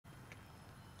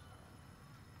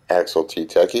Axel T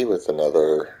Techie with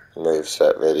another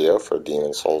moveset video for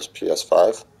Demon Souls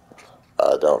PS5.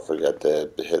 Don't forget to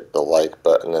hit the like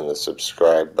button and the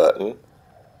subscribe button,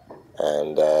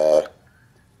 and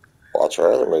watch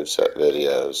our other moveset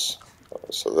videos.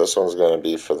 So this one's going to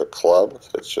be for the club.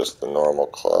 It's just the normal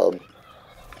club.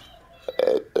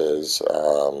 It is,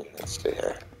 let's see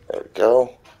here. There we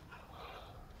go.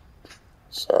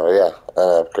 So yeah,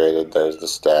 I upgraded. There's the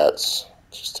stats.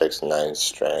 Just takes 9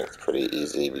 strength. Pretty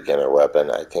easy beginner weapon.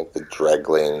 I think the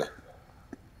Dregling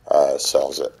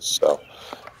sells it. So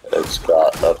it's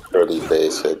got a pretty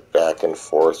basic back and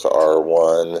forth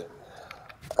R1.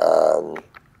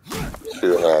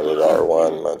 Two-handed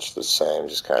R1, much the same.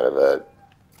 Just kind of a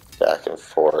back and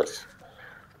forth.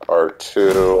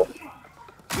 R2.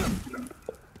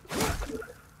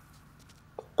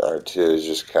 R2 is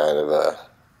just kind of a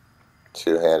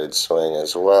two-handed swing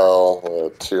as well.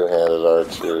 The two-handed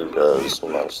R2 goes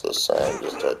much the same,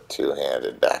 just a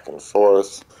two-handed back and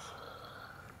forth.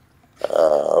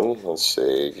 Let's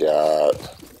see,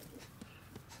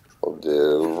 we'll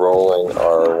do rolling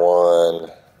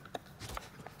R1,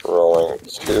 rolling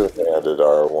two-handed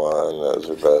R1. Those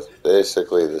are both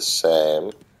basically the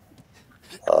same.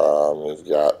 We've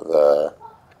got the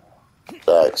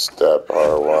backstep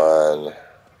R1,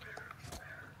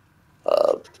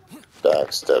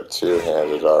 backstep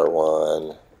two-handed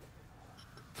R1,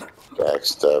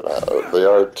 backstep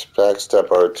backstep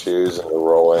R2s and the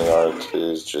rolling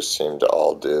R2s just seem to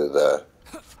all do the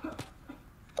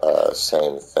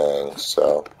same thing,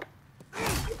 so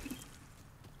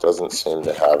doesn't seem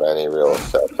to have any real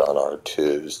effect on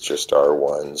R2s, just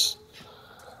R1s.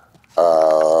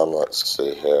 Let's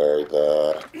see here,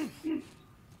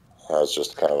 that's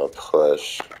just kind of a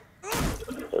push.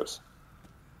 Oops.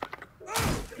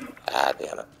 Ah,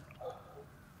 damn it.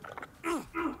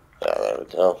 Yeah, there we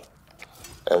go.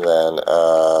 And then,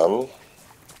 oh,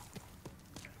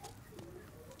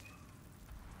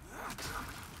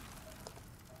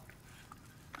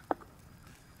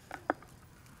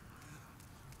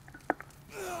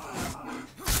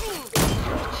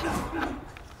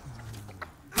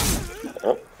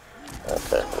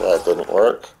 okay, well, that didn't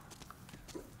work.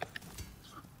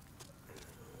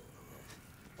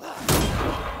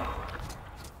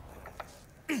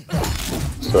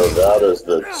 So that is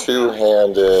the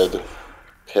two-handed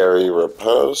Parry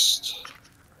Riposte.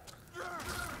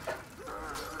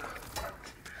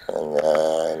 And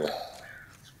then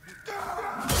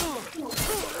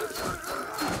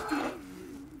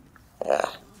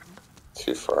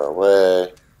too far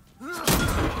away.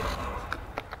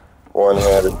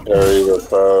 One-handed Parry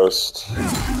Riposte.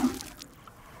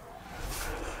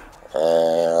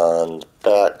 And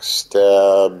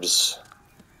backstabs.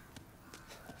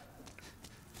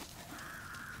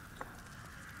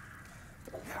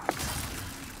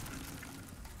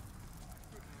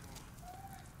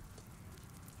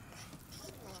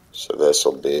 So this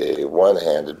will be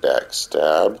one-handed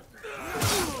backstab.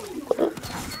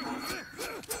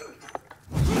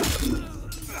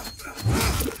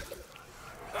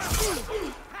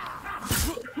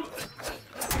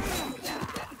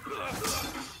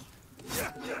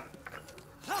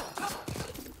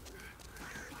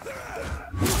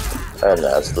 And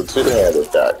that's the two-handed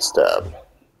backstab.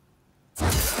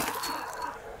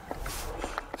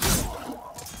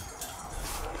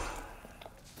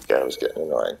 That was getting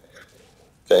annoying.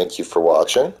 Thank you for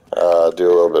watching. Do a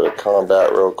little bit of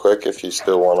combat real quick if you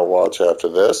still want to watch after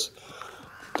this.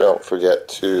 Don't forget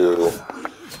to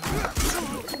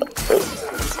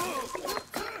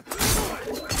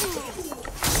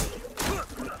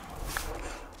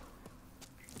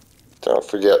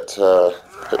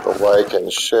hit the like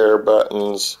and share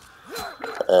buttons,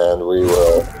 and we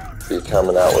will be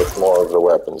coming out with more of the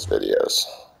weapons videos.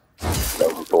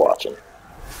 Thank you for watching.